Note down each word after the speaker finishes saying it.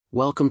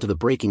Welcome to the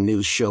Breaking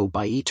News Show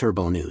by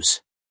eTurbo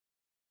News.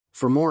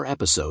 For more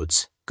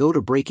episodes, go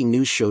to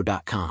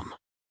breakingnewsshow.com.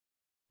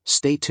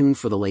 Stay tuned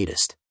for the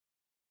latest.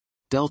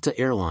 Delta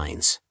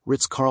Airlines,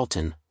 Ritz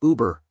Carlton,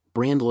 Uber,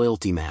 brand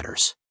loyalty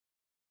matters.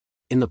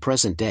 In the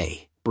present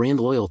day, brand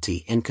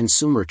loyalty and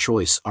consumer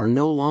choice are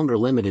no longer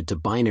limited to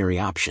binary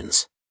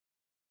options.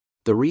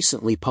 The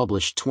recently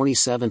published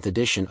 27th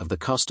edition of the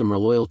Customer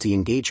Loyalty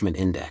Engagement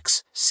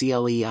Index,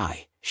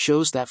 CLEI,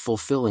 shows that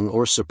fulfilling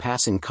or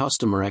surpassing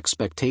customer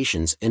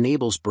expectations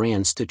enables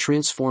brands to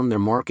transform their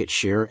market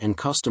share and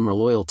customer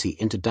loyalty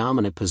into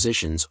dominant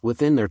positions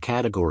within their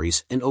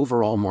categories and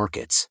overall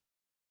markets.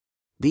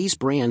 These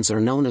brands are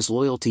known as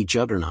loyalty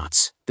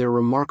juggernauts. Their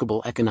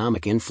remarkable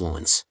economic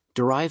influence,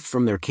 derived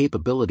from their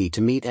capability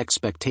to meet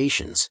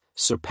expectations,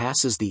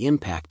 surpasses the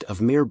impact of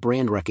mere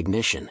brand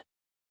recognition.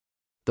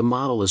 The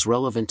model is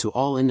relevant to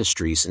all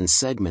industries and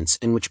segments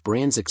in which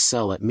brands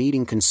excel at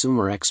meeting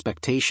consumer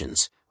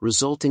expectations,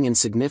 resulting in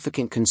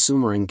significant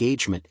consumer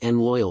engagement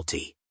and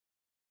loyalty.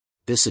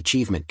 This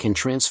achievement can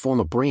transform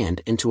a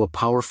brand into a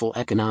powerful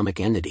economic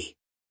entity.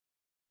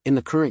 In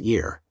the current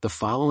year, the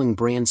following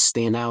brands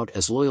stand out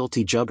as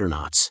loyalty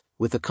juggernauts,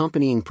 with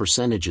accompanying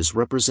percentages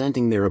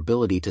representing their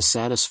ability to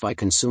satisfy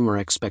consumer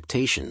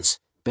expectations,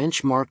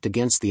 benchmarked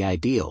against the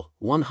ideal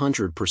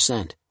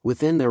 100%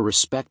 within their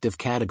respective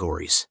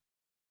categories.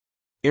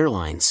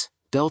 Airlines: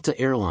 Delta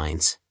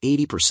Airlines,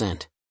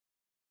 80%.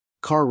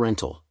 Car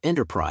rental,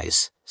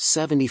 Enterprise,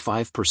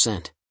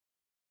 75%.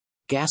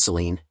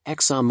 Gasoline,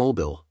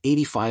 ExxonMobil,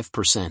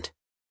 85%.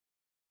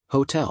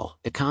 Hotel,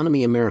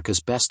 Economy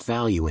America's Best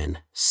Value Inn,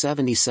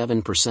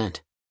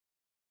 77%.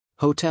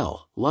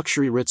 Hotel,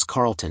 Luxury Ritz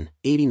Carlton,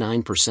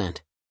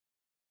 89%.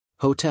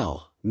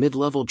 Hotel,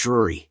 Mid-Level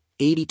Drury,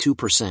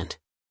 82%.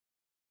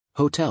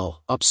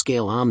 Hotel,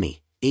 Upscale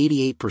Omni,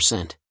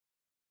 88%.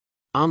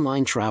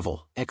 Online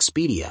travel,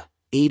 Expedia,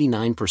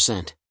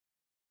 89%.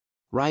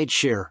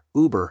 Rideshare,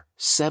 Uber,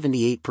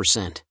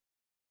 78%.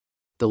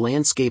 The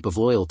landscape of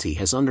loyalty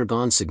has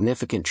undergone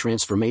significant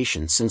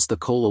transformation since the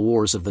Cola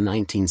Wars of the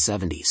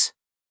 1970s.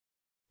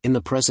 In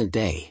the present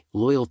day,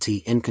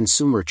 loyalty and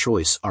consumer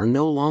choice are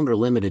no longer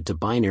limited to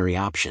binary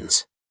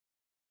options.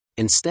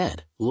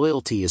 Instead,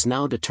 loyalty is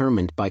now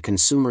determined by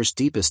consumers'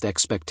 deepest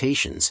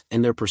expectations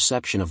and their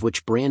perception of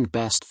which brand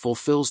best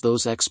fulfills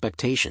those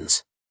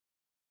expectations.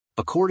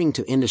 According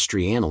to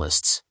industry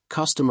analysts,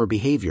 customer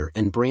behavior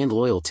and brand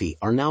loyalty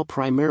are now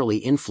primarily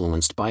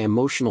influenced by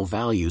emotional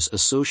values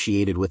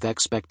associated with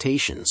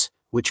expectations,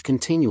 which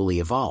continually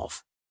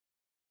evolve.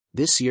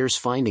 This year's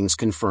findings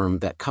confirm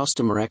that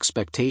customer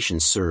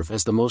expectations serve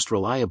as the most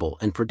reliable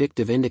and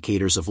predictive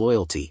indicators of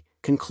loyalty,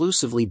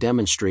 conclusively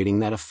demonstrating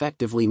that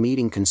effectively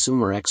meeting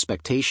consumer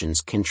expectations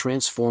can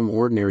transform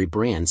ordinary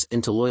brands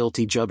into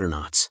loyalty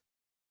juggernauts.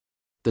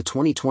 The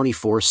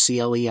 2024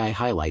 CLEI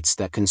highlights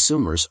that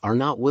consumers are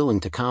not willing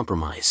to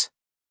compromise.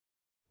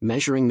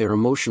 Measuring their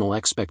emotional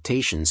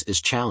expectations is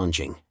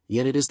challenging,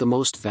 yet it is the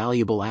most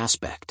valuable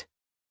aspect.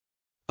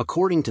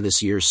 According to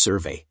this year's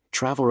survey,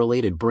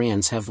 travel-related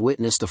brands have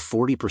witnessed a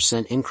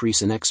 40%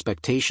 increase in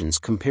expectations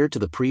compared to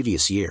the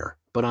previous year,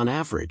 but on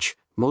average,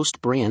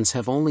 most brands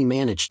have only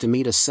managed to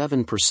meet a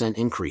 7%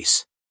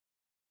 increase.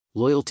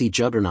 Loyalty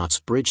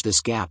juggernauts bridge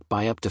this gap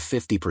by up to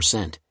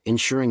 50%,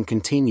 ensuring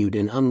continued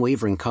and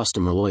unwavering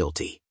customer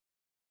loyalty.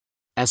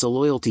 As a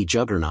loyalty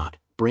juggernaut,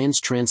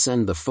 brands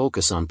transcend the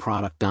focus on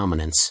product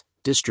dominance,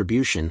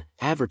 distribution,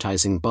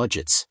 advertising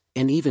budgets,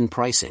 and even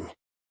pricing.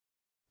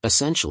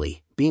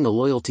 Essentially, being a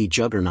loyalty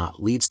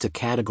juggernaut leads to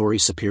category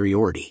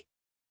superiority.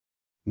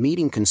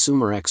 Meeting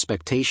consumer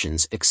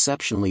expectations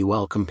exceptionally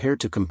well compared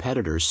to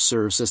competitors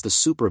serves as the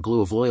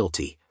superglue of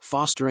loyalty,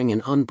 fostering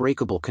an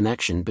unbreakable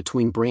connection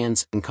between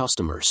brands and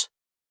customers.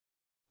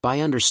 By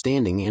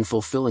understanding and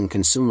fulfilling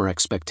consumer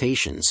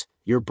expectations,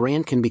 your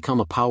brand can become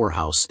a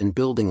powerhouse in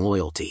building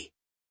loyalty.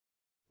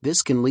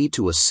 This can lead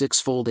to a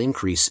six-fold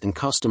increase in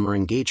customer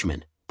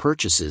engagement,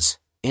 purchases,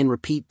 and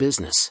repeat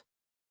business.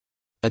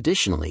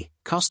 Additionally,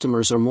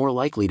 customers are more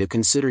likely to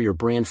consider your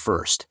brand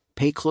first,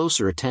 pay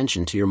closer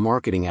attention to your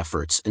marketing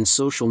efforts and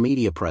social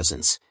media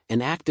presence,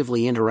 and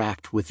actively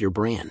interact with your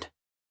brand.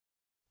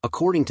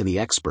 According to the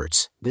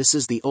experts, this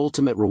is the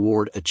ultimate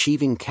reward: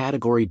 achieving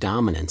category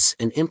dominance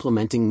and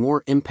implementing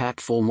more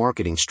impactful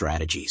marketing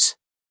strategies.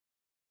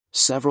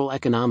 Several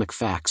economic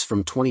facts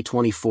from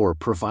 2024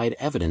 provide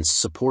evidence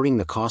supporting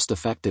the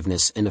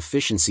cost-effectiveness and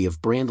efficiency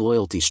of brand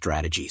loyalty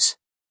strategies.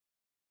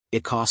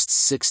 It costs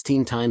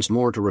 16 times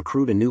more to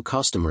recruit a new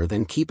customer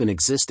than keep an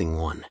existing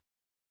one.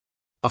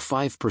 A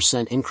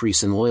 5%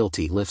 increase in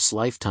loyalty lifts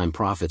lifetime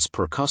profits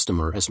per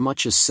customer as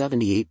much as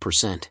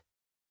 78%.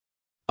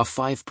 A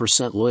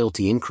 5%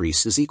 loyalty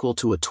increase is equal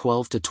to a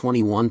 12 to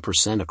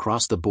 21%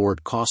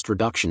 across-the-board cost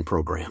reduction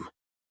program.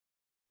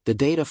 The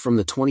data from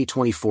the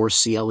 2024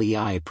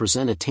 CLEI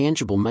present a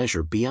tangible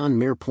measure beyond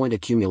mere point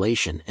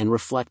accumulation and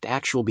reflect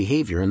actual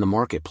behavior in the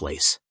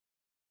marketplace.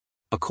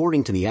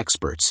 According to the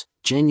experts,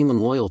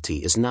 genuine loyalty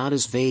is not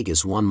as vague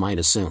as one might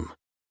assume.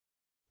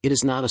 It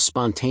is not a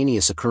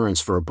spontaneous occurrence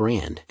for a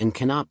brand and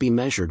cannot be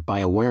measured by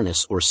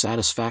awareness or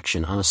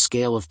satisfaction on a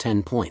scale of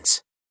 10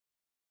 points.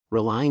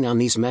 Relying on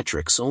these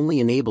metrics only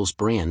enables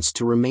brands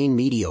to remain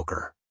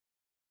mediocre.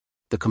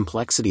 The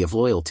complexity of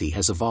loyalty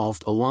has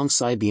evolved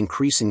alongside the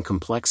increasing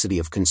complexity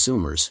of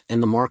consumers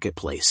and the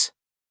marketplace.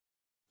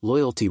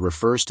 Loyalty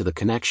refers to the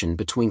connection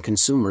between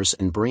consumers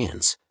and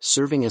brands,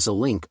 serving as a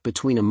link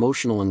between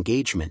emotional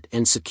engagement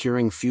and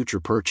securing future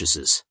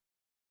purchases.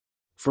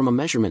 From a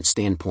measurement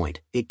standpoint,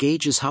 it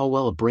gauges how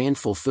well a brand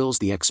fulfills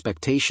the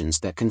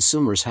expectations that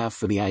consumers have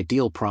for the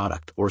ideal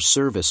product or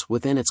service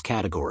within its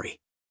category.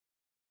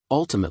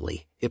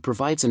 Ultimately, it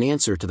provides an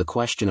answer to the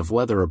question of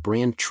whether a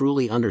brand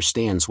truly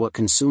understands what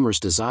consumers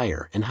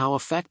desire and how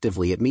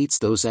effectively it meets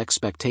those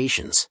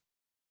expectations.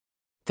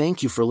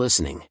 Thank you for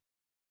listening.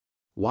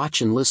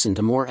 Watch and listen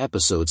to more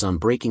episodes on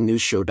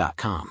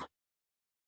BreakingNewsShow.com.